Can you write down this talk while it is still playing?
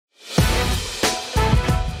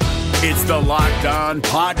It's the Locked On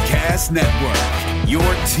Podcast Network, your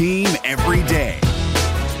team every day.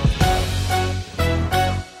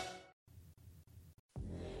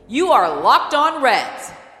 You are Locked On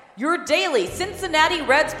Reds, your daily Cincinnati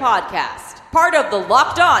Reds podcast, part of the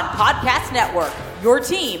Locked On Podcast Network, your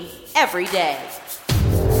team every day.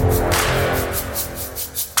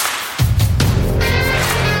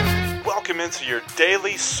 Welcome into your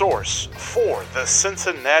daily source for the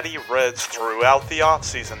Cincinnati Reds throughout the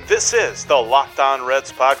offseason. This is the Locked On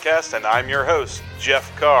Reds podcast, and I'm your host,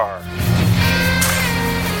 Jeff Carr.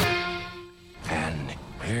 And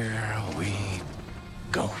here we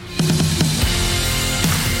go.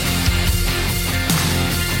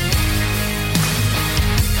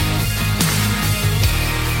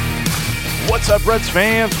 What's up, Reds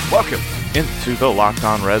fans? Welcome into the Locked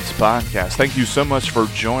On Reds podcast. Thank you so much for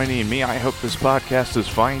joining me. I hope this podcast is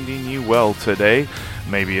finding you well today.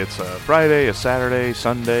 Maybe it's a Friday, a Saturday,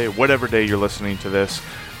 Sunday, whatever day you're listening to this.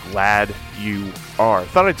 Glad you are.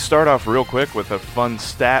 Thought I'd start off real quick with a fun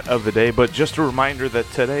stat of the day, but just a reminder that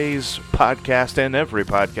today's podcast and every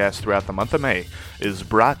podcast throughout the month of May is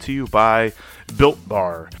brought to you by Built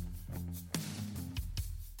Bar.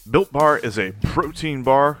 Built Bar is a protein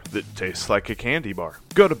bar that tastes like a candy bar.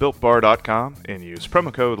 Go to BuiltBar.com and use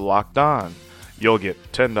promo code LOCKEDON. You'll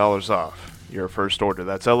get $10 off your first order.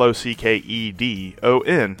 That's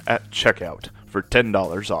LOCKEDON at checkout for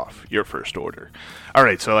 $10 off your first order. All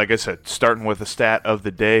right, so like I said, starting with the stat of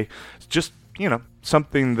the day, just,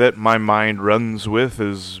 something that my mind runs with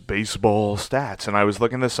is baseball stats. And I was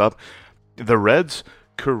looking this up. The Reds'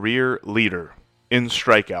 career leader in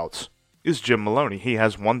strikeouts is Jim Maloney. He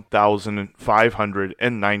has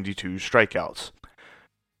 1,592 strikeouts.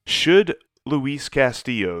 Should Luis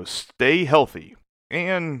Castillo stay healthy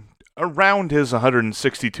and around his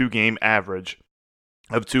 162-game average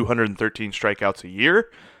of 213 strikeouts a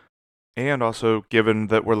year, and also given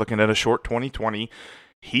that we're looking at a short 2020,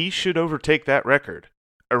 he should overtake that record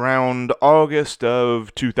around August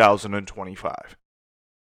of 2025.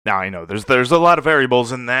 Now, I know there's a lot of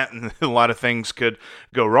variables in that, and a lot of things could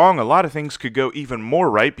go wrong. A lot of things could go even more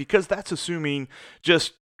right, because that's assuming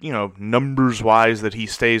just, numbers-wise that he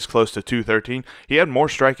stays close to 213. He had more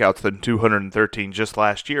strikeouts than 213 just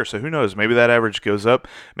last year, so who knows? Maybe that average goes up.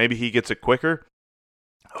 Maybe he gets it quicker.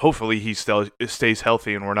 Hopefully he still stays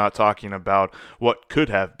healthy, and we're not talking about what could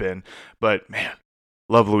have been. But, man,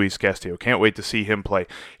 love Luis Castillo. Can't wait to see him play.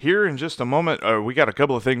 Here in just a moment, we got a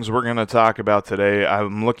couple of things we're going to talk about today.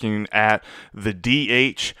 I'm looking at the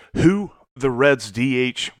DH, who the Reds'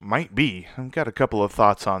 DH might be. I've got a couple of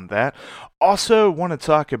thoughts on that. Also want to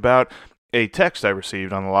talk about a text I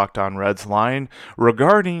received on the Locked On Reds line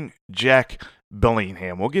regarding Jack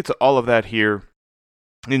Billingham. We'll get to all of that here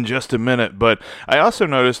in just a minute, but I also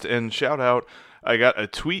noticed, and shout out, I got a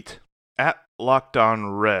tweet at Locked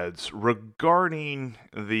On Reds regarding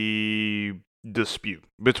the dispute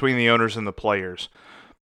between the owners and the players.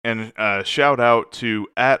 And shout out to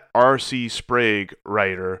at RC Sprague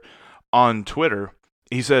writer on Twitter.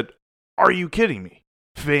 He said, "Are you kidding me?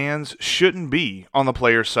 Fans shouldn't be on the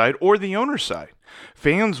player's side or the owner's side.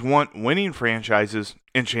 Fans want winning franchises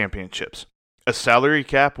and championships. A salary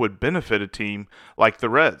cap would benefit a team like the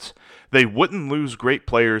Reds. They wouldn't lose great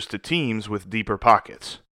players to teams with deeper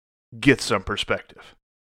pockets. Get some perspective."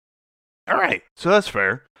 All right, so that's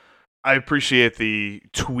fair. I appreciate the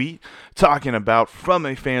tweet talking about from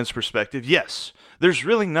a fan's perspective. Yes, there's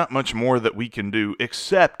really not much more that we can do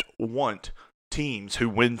except want teams who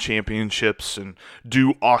win championships and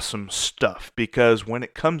do awesome stuff, because when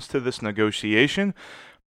it comes to this negotiation,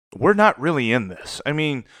 we're not really in this. I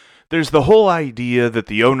mean, there's the whole idea that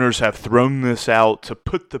the owners have thrown this out to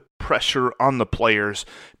put the pressure on the players,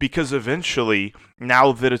 because eventually,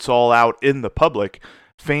 now that it's all out in the public,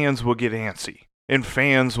 fans will get antsy and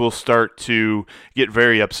fans will start to get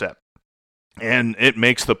very upset. And it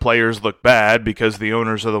makes the players look bad because the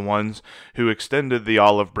owners are the ones who extended the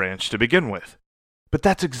olive branch to begin with. But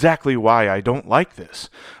that's exactly why I don't like this.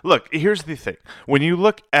 Look, here's the thing. When you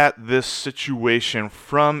look at this situation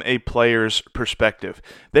from a player's perspective,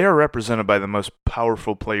 they are represented by the most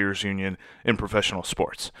powerful players' union in professional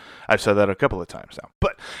sports. I've said that a couple of times now,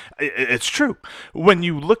 but it's true. When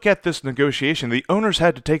you look at this negotiation, the owners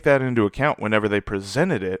had to take that into account whenever they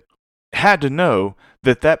presented it, had to know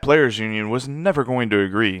that that players' union was never going to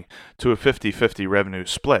agree to a 50-50 revenue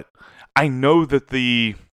split. I know that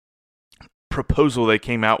the proposal they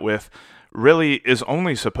came out with really is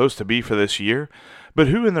only supposed to be for this year, but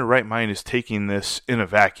who in their right mind is taking this in a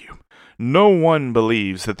vacuum? No one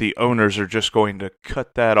believes that the owners are just going to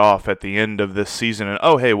cut that off at the end of this season and,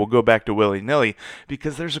 oh, hey, we'll go back to willy-nilly,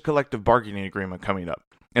 because there's a collective bargaining agreement coming up.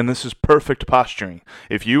 And this is perfect posturing.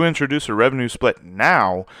 If you introduce a revenue split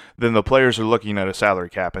now, then the players are looking at a salary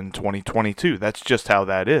cap in 2022. That's just how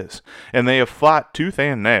that is. And they have fought tooth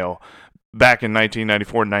and nail back in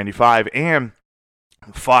 1994 and 95 and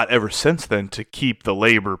fought ever since then to keep the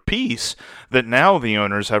labor peace, that now the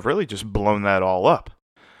owners have really just blown that all up.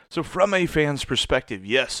 So from a fan's perspective,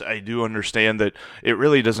 yes, I do understand that it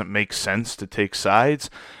really doesn't make sense to take sides,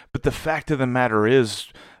 but the fact of the matter is,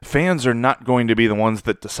 fans are not going to be the ones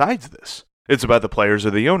that decides this. It's about the players or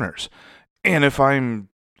the owners. And if I'm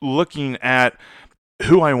looking at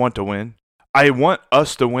who I want to win, I want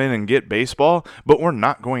us to win and get baseball, but we're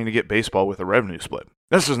not going to get baseball with a revenue split.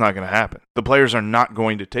 This is not going to happen. The players are not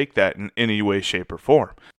going to take that in any way, shape, or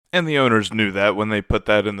form. And the owners knew that when they put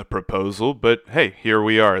that in the proposal, but hey, here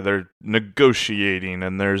we are. They're negotiating,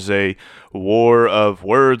 and there's a war of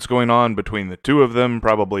words going on between the two of them,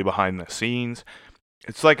 probably behind the scenes.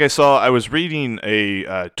 It's like I was reading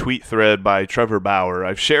a tweet thread by Trevor Bauer.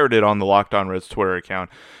 I've shared it on the Locked On Reds Twitter account,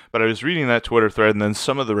 but I was reading that Twitter thread and then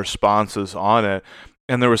some of the responses on it,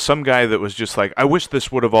 and there was some guy that was just like, I wish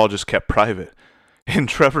this would have all just kept private. And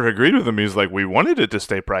Trevor agreed with him. He's like, we wanted it to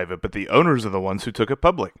stay private, but the owners are the ones who took it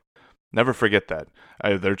public. Never forget that.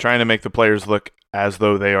 They're trying to make the players look as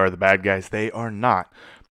though they are the bad guys. They are not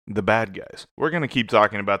the bad guys. We're going to keep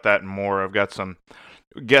talking about that and more. I've got some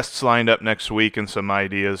guests lined up next week and some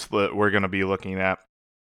ideas that we're going to be looking at.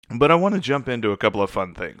 But I want to jump into a couple of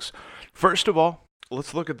fun things. First of all,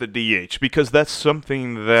 let's look at the DH, because that's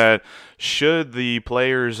something that should the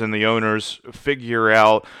players and the owners figure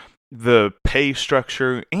out the pay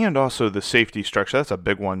structure and also the safety structure. That's a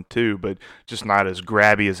big one too, but just not as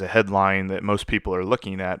grabby as a headline that most people are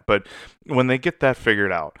looking at. But when they get that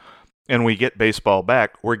figured out and we get baseball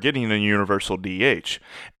back, we're getting a universal DH.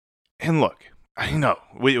 And look, I know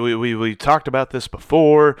we talked about this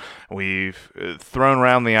before. We've thrown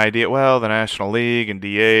around the idea, well, the National League and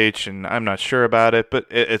DH, and I'm not sure about it, but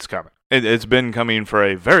it's coming. It's been coming for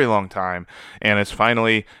a very long time, and it's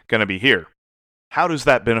finally going to be here. How does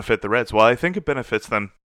that benefit the Reds? Well, I think it benefits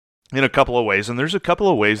them in a couple of ways, and there's a couple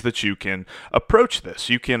of ways that you can approach this.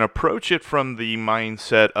 You can approach it from the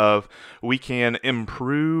mindset of we can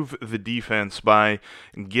improve the defense by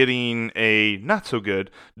getting a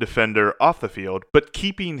not-so-good defender off the field, but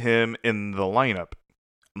keeping him in the lineup.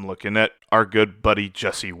 I'm looking at our good buddy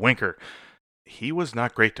Jesse Winker. He was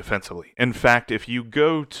not great defensively. In fact, if you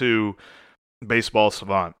go to Baseball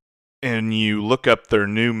Savant, and you look up their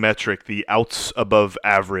new metric, the outs above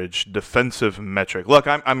average defensive metric. Look,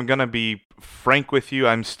 I'm going to be frank with you.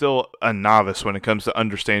 I'm still a novice when it comes to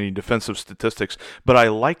understanding defensive statistics, but I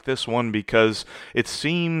like this one because it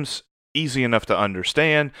seems easy enough to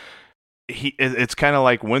understand. It's kind of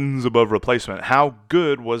like wins above replacement. How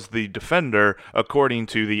good was the defender according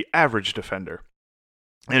to the average defender?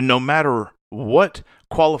 And no matter what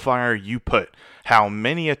qualifier you put, how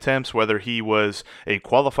many attempts, whether he was a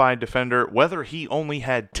qualified defender, whether he only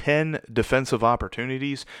had 10 defensive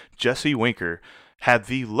opportunities, Jesse Winker had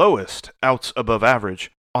the lowest outs above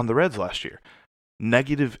average on the Reds last year.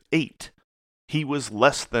 -8. He was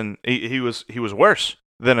worse than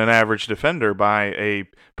an average defender by a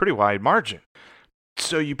pretty wide margin.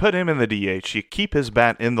 So you put him in the DH, you keep his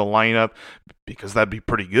bat in the lineup, because that'd be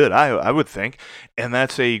pretty good, I would think, and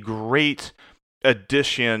that's a great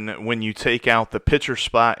addition when you take out the pitcher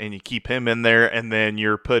spot and you keep him in there, and then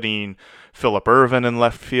you're putting Phillip Ervin in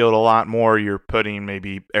left field a lot more, you're putting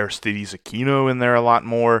maybe Aristides Aquino in there a lot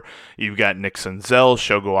more, you've got Nick Senzel,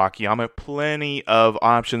 Shogo Akiyama, plenty of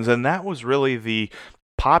options, and that was really the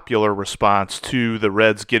popular response to the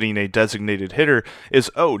Reds getting a designated hitter is,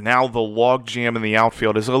 now the log jam in the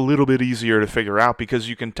outfield is a little bit easier to figure out because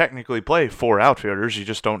you can technically play 4 outfielders. You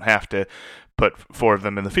just don't have to put 4 of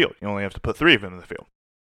them in the field. You only have to put 3 of them in the field.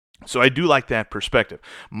 So I do like that perspective.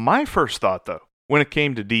 My first thought, though, when it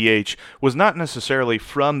came to DH was not necessarily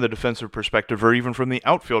from the defensive perspective or even from the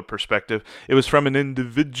outfield perspective. It was from an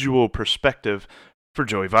individual perspective for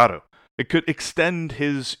Joey Votto. It could extend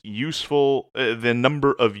his the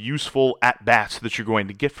number of useful at-bats that you're going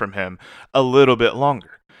to get from him a little bit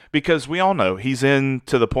longer. Because we all know he's in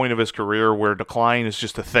to the point of his career where decline is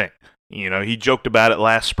just a thing. You know, he joked about it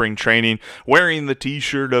last spring training, wearing the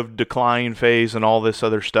t-shirt of decline phase and all this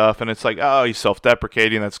other stuff. And it's like, he's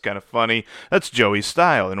self-deprecating. That's kind of funny. That's Joey's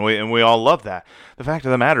style. And we all love that. The fact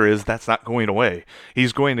of the matter is that's not going away.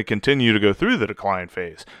 He's going to continue to go through the decline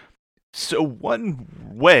phase. So one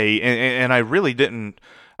way, and I really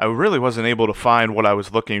wasn't able to find what I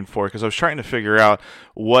was looking for because I was trying to figure out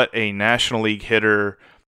what a National League hitter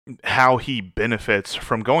how he benefits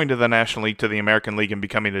from going to the National League to the American League and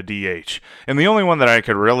becoming a DH. And the only one that I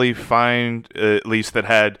could really find, at least that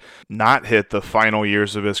had not hit the final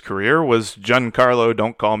years of his career, was Giancarlo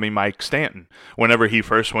Don't Call Me Mike Stanton. Whenever he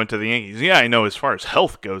first went to the Yankees, yeah, I know as far as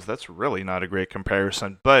health goes, that's really not a great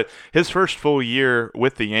comparison, but his first full year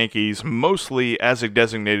with the Yankees, mostly as a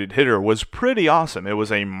designated hitter, was pretty awesome. It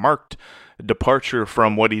was a marked departure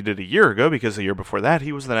from what he did a year ago, because the year before that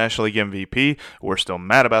he was the National League MVP. We're still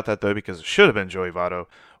mad about that though, because it should have been Joey Votto.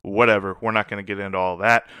 Whatever, we're not going to get into all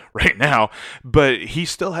that right now, but he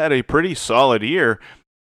still had a pretty solid year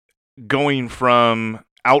going from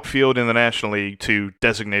outfield in the National League to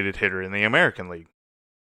designated hitter in the American League.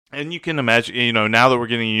 And you can imagine, now that we're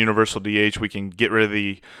getting a universal DH, we can get rid of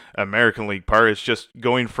the American League part. It's just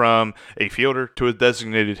going from a fielder to a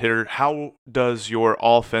designated hitter. How does your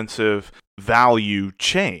offensive value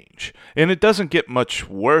change? And it doesn't get much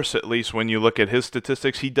worse, at least when you look at his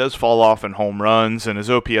statistics. He does fall off in home runs, and his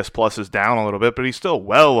OPS plus is down a little bit, but he's still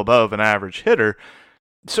well above an average hitter.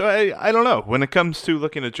 So I don't know. When it comes to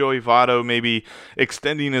looking at Joey Votto, maybe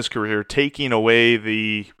extending his career, taking away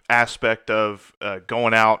the aspect of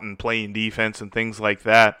going out and playing defense and things like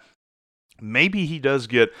that, maybe he does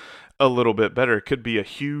get a little bit better. It could be a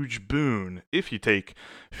huge boon if you take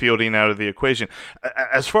fielding out of the equation.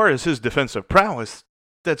 As far as his defensive prowess,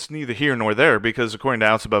 that's neither here nor there, because according to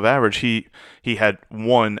outs above average, he had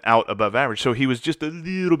 1 out above average. So he was just a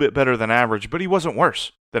little bit better than average, but he wasn't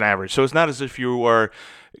worse than average. So it's not as if you are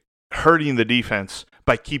hurting the defense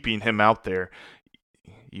by keeping him out there.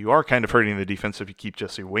 You are kind of hurting the defense if you keep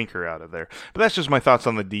Jesse Winker out of there. But that's just my thoughts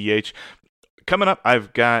on the DH. Coming up,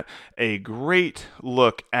 I've got a great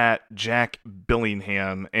look at Jack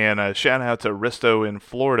Billingham, and a shout out to Risto in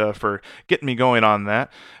Florida for getting me going on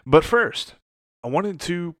that. But first, I wanted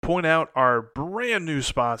to point out our brand new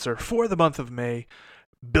sponsor for the month of May,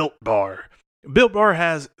 Built Bar. Built Bar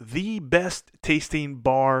has the best tasting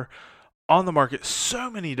bar on the market.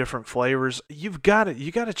 So many different flavors. You got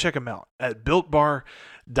to check them out at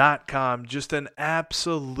BuiltBar.com. Just an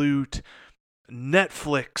absolute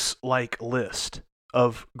Netflix-like list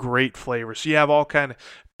of great flavors. You have all kind of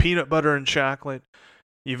peanut butter and chocolate.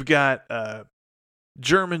 You've got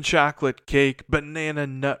German chocolate cake, banana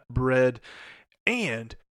nut bread,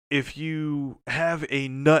 and if you have a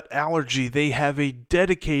nut allergy, they have a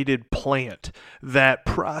dedicated plant that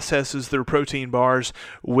processes their protein bars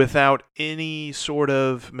without any sort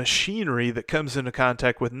of machinery that comes into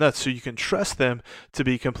contact with nuts. So you can trust them to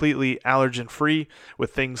be completely allergen-free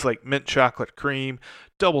with things like mint chocolate cream,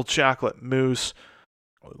 double chocolate mousse,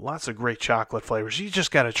 lots of great chocolate flavors. You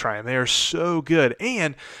just got to try them. They are so good.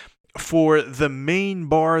 And for the main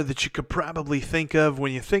bar that you could probably think of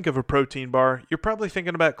when you think of a protein bar, you're probably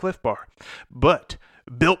thinking about Cliff Bar. But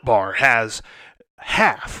Built Bar has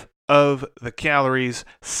half of the calories,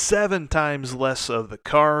 7 times less of the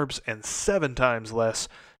carbs, and 7 times less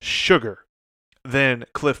sugar than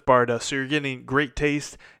Cliff Bar does. So you're getting great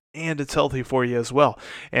taste, and it's healthy for you as well.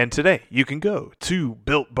 And today, you can go to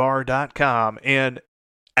BuiltBar.com and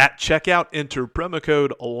at checkout, enter promo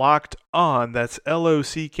code LOCKEDON, that's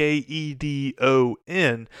LOCKEDON,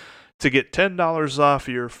 to get $10 off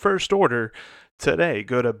your first order today.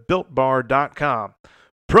 Go to BuiltBar.com,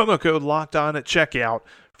 promo code LOCKEDON at checkout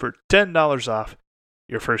for $10 off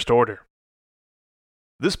your first order.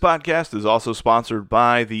 This podcast is also sponsored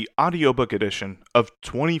by the audiobook edition of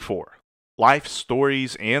 24 Life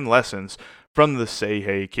Stories and Lessons from the Say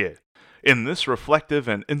Hey Kid. In this reflective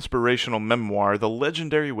and inspirational memoir, the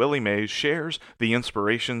legendary Willie Mays shares the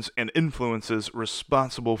inspirations and influences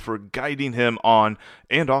responsible for guiding him on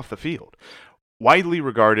and off the field. Widely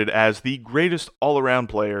regarded as the greatest all-around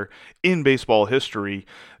player in baseball history,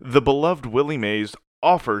 the beloved Willie Mays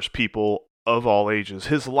offers people of all ages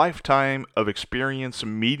his lifetime of experience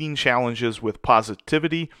meeting challenges with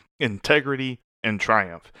positivity, integrity, and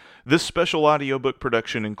triumph. This special audiobook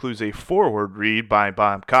production includes a foreword read by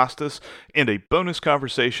Bob Costas and a bonus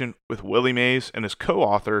conversation with Willie Mays and his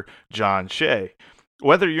co-author, John Shea.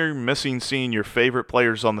 Whether you're missing seeing your favorite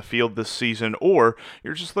players on the field this season or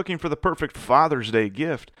you're just looking for the perfect Father's Day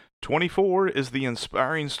gift, 24 is the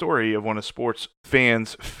inspiring story of one of sports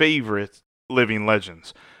fans' favorite living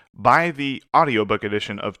legends. Buy the audiobook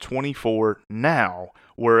edition of 24 now,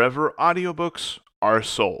 wherever audiobooks are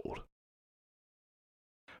sold.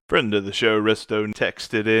 Friend of the show, Risto,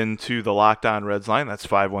 texted in to the Locked On Reds line. That's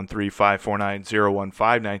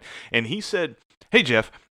 513-549-0159. And he said, "Hey,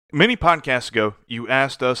 Jeff, many podcasts ago, you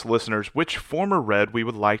asked us listeners which former Red we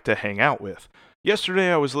would like to hang out with.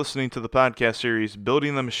 Yesterday, I was listening to the podcast series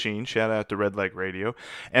Building the Machine, shout out to Red Leg Radio,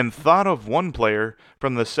 and thought of one player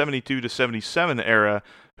from the 72 to 77 era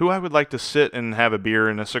who I would like to sit and have a beer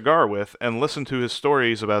and a cigar with and listen to his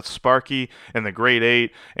stories about Sparky and the Great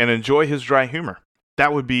Eight and enjoy his dry humor.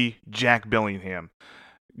 That would be Jack Billingham.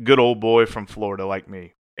 Good old boy from Florida like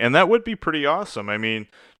me. And that would be pretty awesome. I mean,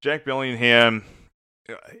 Jack Billingham,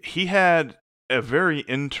 he had a very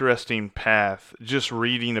interesting path just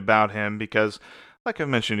reading about him because, like I've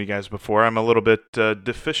mentioned to you guys before, I'm a little bit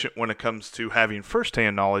deficient when it comes to having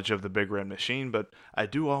firsthand knowledge of the Big Red Machine, but I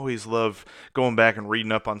do always love going back and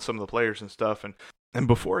reading up on some of the players and stuff. And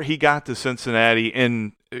before he got to Cincinnati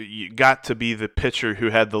and got to be the pitcher who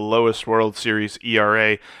had the lowest World Series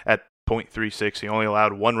ERA at .36, he only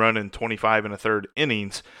allowed 1 run in 25 1/3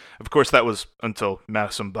 innings. Of course, that was until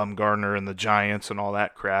Madison Bumgarner and the Giants and all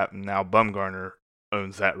that crap, and now Bumgarner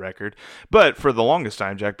owns that record. But for the longest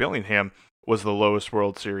time, Jack Billingham was the lowest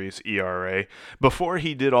World Series ERA. Before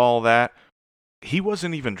he did all that, he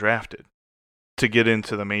wasn't even drafted to get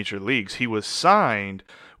into the major leagues. He was signed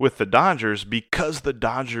with the Dodgers because the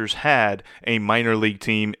Dodgers had a minor league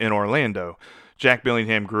team in Orlando. Jack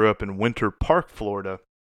Billingham grew up in Winter Park, Florida,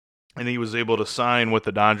 and he was able to sign with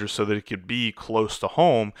the Dodgers so that he could be close to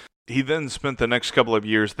home. He then spent the next couple of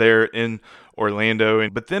years there in Orlando,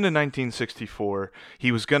 but then in 1964,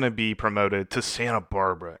 he was going to be promoted to Santa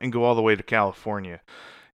Barbara and go all the way to California.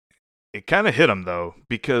 It kind of hit him, though,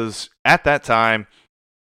 because at that time,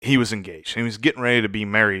 he was engaged. He was getting ready to be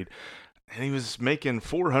married, and he was making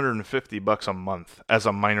 $450 a month as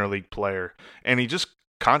a minor league player, and he just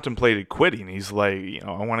contemplated quitting. He's like,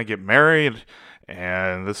 I want to get married,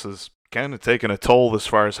 and this is kind of taking a toll as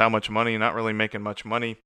far as how much money, not really making much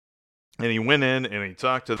money. And he went in and he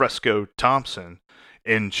talked to Fresco Thompson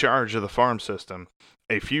in charge of the farm system.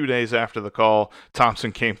 A few days after the call,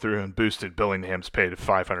 Thompson came through and boosted Billingham's pay to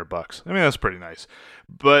 $500. I mean, that's pretty nice.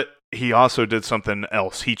 But he also did something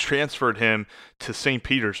else. He transferred him to St.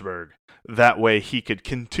 Petersburg. That way he could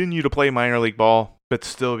continue to play minor league ball, but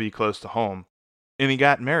still be close to home. And he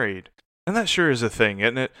got married. And that sure is a thing,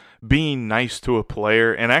 isn't it? Being nice to a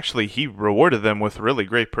player, and actually he rewarded them with really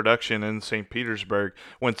great production in St. Petersburg.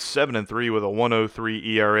 Went 7-3 with a 1.03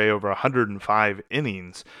 ERA over 105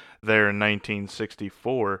 innings there in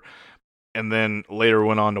 1964. And then later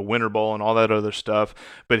went on to winter ball and all that other stuff.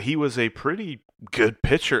 But he was a pretty good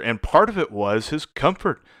pitcher, and part of it was his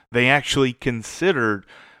comfort. They actually considered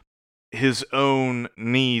his own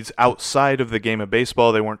needs outside of the game of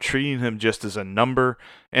baseball. They weren't treating him just as a number,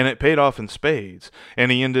 and it paid off in spades.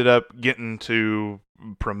 And he ended up getting to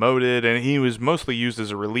promoted, and he was mostly used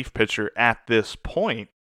as a relief pitcher at this point.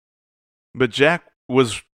 But Jack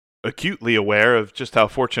was acutely aware of just how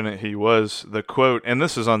fortunate he was. The quote, and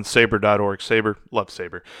this is on Saber.org. Saber, love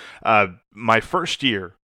Saber. My first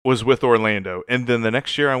year was with Orlando, and then the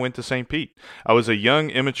next year I went to St. Pete. I was a young,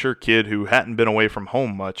 immature kid who hadn't been away from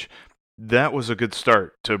home much. That was a good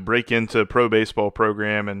start to break into a pro baseball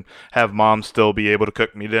program and have mom still be able to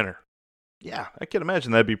cook me dinner. Yeah, I can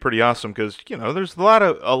imagine that'd be pretty awesome because, there's a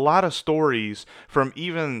lot of stories from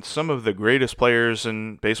even some of the greatest players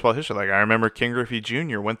in baseball history. Like I remember Ken Griffey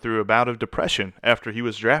Jr. went through a bout of depression after he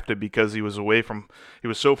was drafted because he was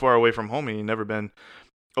so far away from home and he'd never been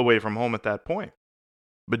away from home at that point.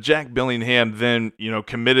 But Jack Billingham then,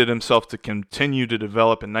 committed himself to continue to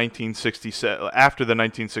develop in 1967. After the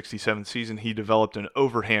 1967 season, he developed an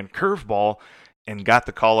overhand curveball and got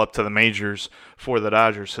the call up to the majors for the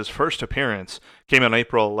Dodgers. His first appearance came on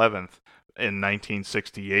April 11th in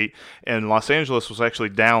 1968, and Los Angeles was actually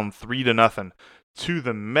down 3-0 to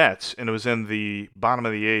the Mets, and it was in the bottom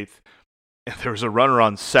of the 8th. And there was a runner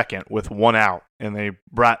on second with 1 out, and they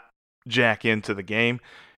brought Jack into the game.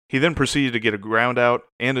 He then proceeded to get a ground out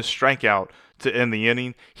and a strikeout to end the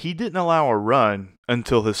inning. He didn't allow a run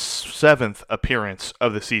until his 7th appearance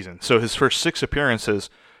of the season. So his first 6 appearances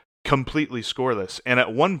completely scoreless. And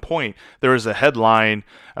at one point, there was a headline,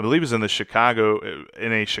 I believe it was in a Chicago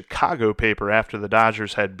paper after the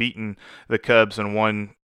Dodgers had beaten the Cubs in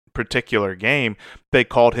one particular game. They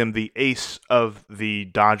called him the ace of the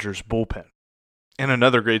Dodgers bullpen. And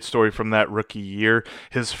another great story from that rookie year,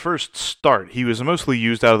 his first start, he was mostly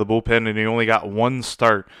used out of the bullpen, and he only got 1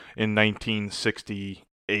 start in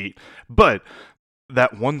 1968. But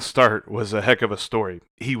that 1 start was a heck of a story.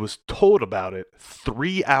 He was told about it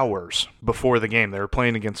 3 hours before the game. They were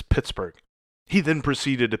playing against Pittsburgh. He then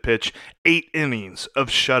proceeded to pitch 8 innings of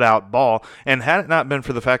shutout ball, and had it not been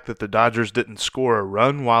for the fact that the Dodgers didn't score a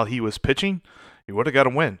run while he was pitching, he would have got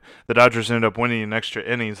a win. The Dodgers ended up winning in extra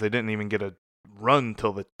innings. They didn't even get a run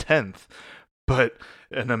till the 10th, but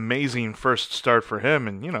an amazing first start for him,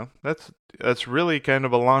 and that's really kind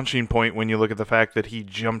of a launching point when you look at the fact that he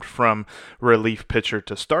jumped from relief pitcher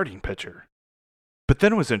to starting pitcher. But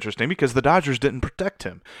then it was interesting because the Dodgers didn't protect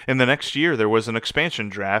him. And the next year there was an expansion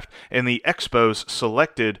draft, and the Expos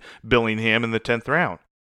selected Billingham in the 10th round.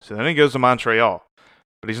 So then he goes to Montreal.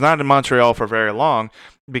 But he's not in Montreal for very long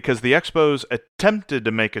because the Expos attempted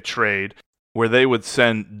to make a trade where they would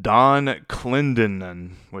send Don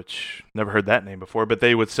Clendenon, which never heard that name before, but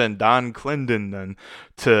they would send Don Clendenon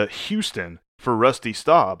to Houston for Rusty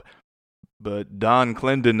Staub. But Don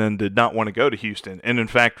Clendenon did not want to go to Houston and, in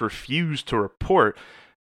fact, refused to report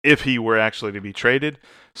if he were actually to be traded.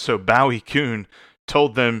 So Bowie Kuhn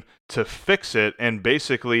told them to fix it and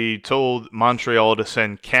basically told Montreal to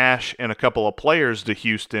send cash and a couple of players to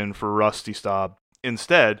Houston for Rusty Staub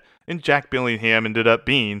instead, and Jack Billingham ended up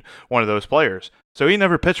being one of those players. So he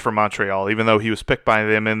never pitched for Montreal, even though he was picked by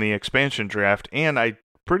them in the expansion draft, and I'm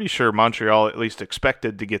pretty sure Montreal at least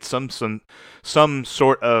expected to get some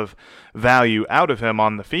sort of value out of him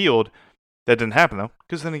on the field. That didn't happen, though,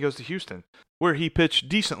 because then he goes to Houston, where he pitched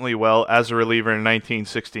decently well as a reliever in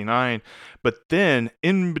 1969, but then,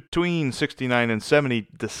 in between 69 and 70,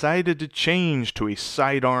 decided to change to a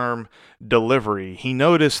sidearm delivery. He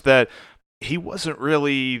noticed that he wasn't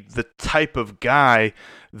really the type of guy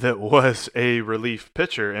that was a relief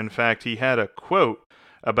pitcher. In fact, he had a quote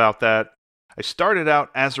about that. I started out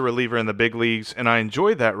as a reliever in the big leagues, and I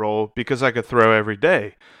enjoyed that role because I could throw every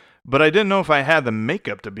day. But I didn't know if I had the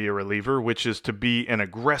makeup to be a reliever, which is to be an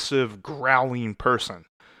aggressive, growling person.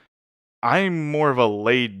 I'm more of a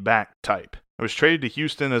laid-back type. I was traded to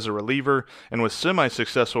Houston as a reliever and was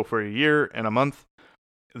semi-successful for a year and a month.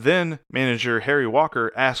 Then manager Harry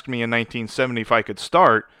Walker asked me in 1970 if I could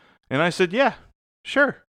start, and I said, yeah,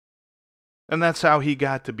 sure. And that's how he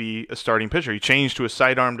got to be a starting pitcher. He changed to a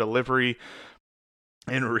sidearm delivery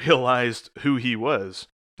and realized who he was.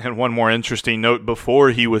 And one more interesting note, before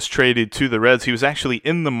he was traded to the Reds, he was actually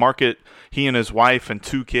in the market. He and his wife and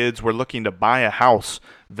 2 kids were looking to buy a house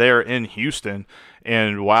there in Houston.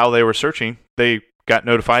 And while they were searching, they got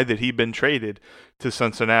notified that he'd been traded to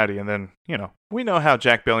Cincinnati. And then, we know how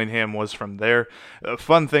Jack Billingham was from there. A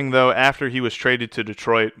fun thing, though, after he was traded to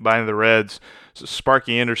Detroit by the Reds,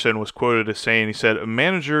 Sparky Anderson was quoted as saying, he said, a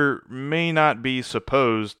manager may not be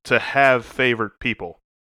supposed to have favorite people,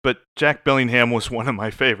 but Jack Billingham was one of my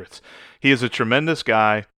favorites. He is a tremendous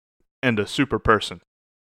guy and a super person.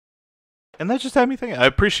 And that just had me thinking. I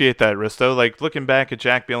appreciate that, Risto. Like, looking back at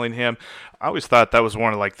Jack Billingham, I always thought that was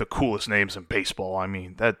one of, the coolest names in baseball. I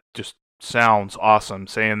mean, that just sounds awesome,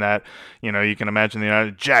 saying that, you can imagine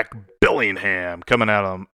the Jack Billingham coming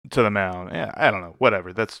out to the mound. Yeah, I don't know,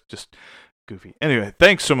 whatever. That's just goofy. Anyway,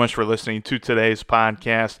 thanks so much for listening to today's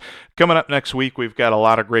podcast. Coming up next week, we've got a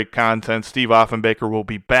lot of great content. Steve Offenbaker will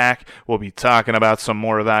be back. We'll be talking about some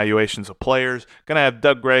more evaluations of players. Going to have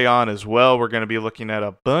Doug Gray on as well. We're going to be looking at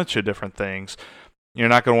a bunch of different things. You're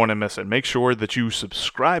not going to want to miss it. Make sure that you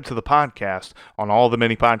subscribe to the podcast on all the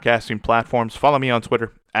many podcasting platforms. Follow me on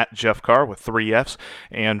Twitter at Jeff Carr with 3 Fs,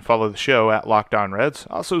 and follow the show at Locked On Reds.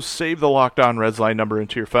 Also, save the Locked On Reds line number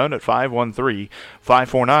into your phone at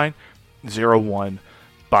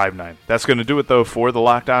 513-549-0159. That's going to do it, though, for the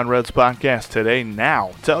Locked On Reds podcast today.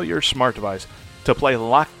 Now, tell your smart device to play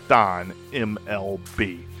Locked On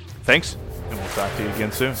MLB. Thanks, and we'll talk to you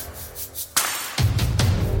again soon.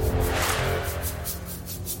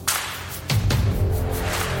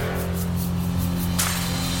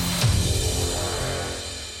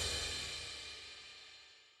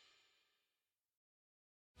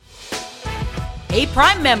 Hey,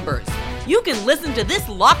 Prime members, you can listen to this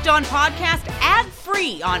Locked On podcast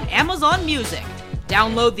ad-free on Amazon Music.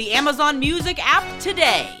 Download the Amazon Music app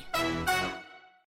today.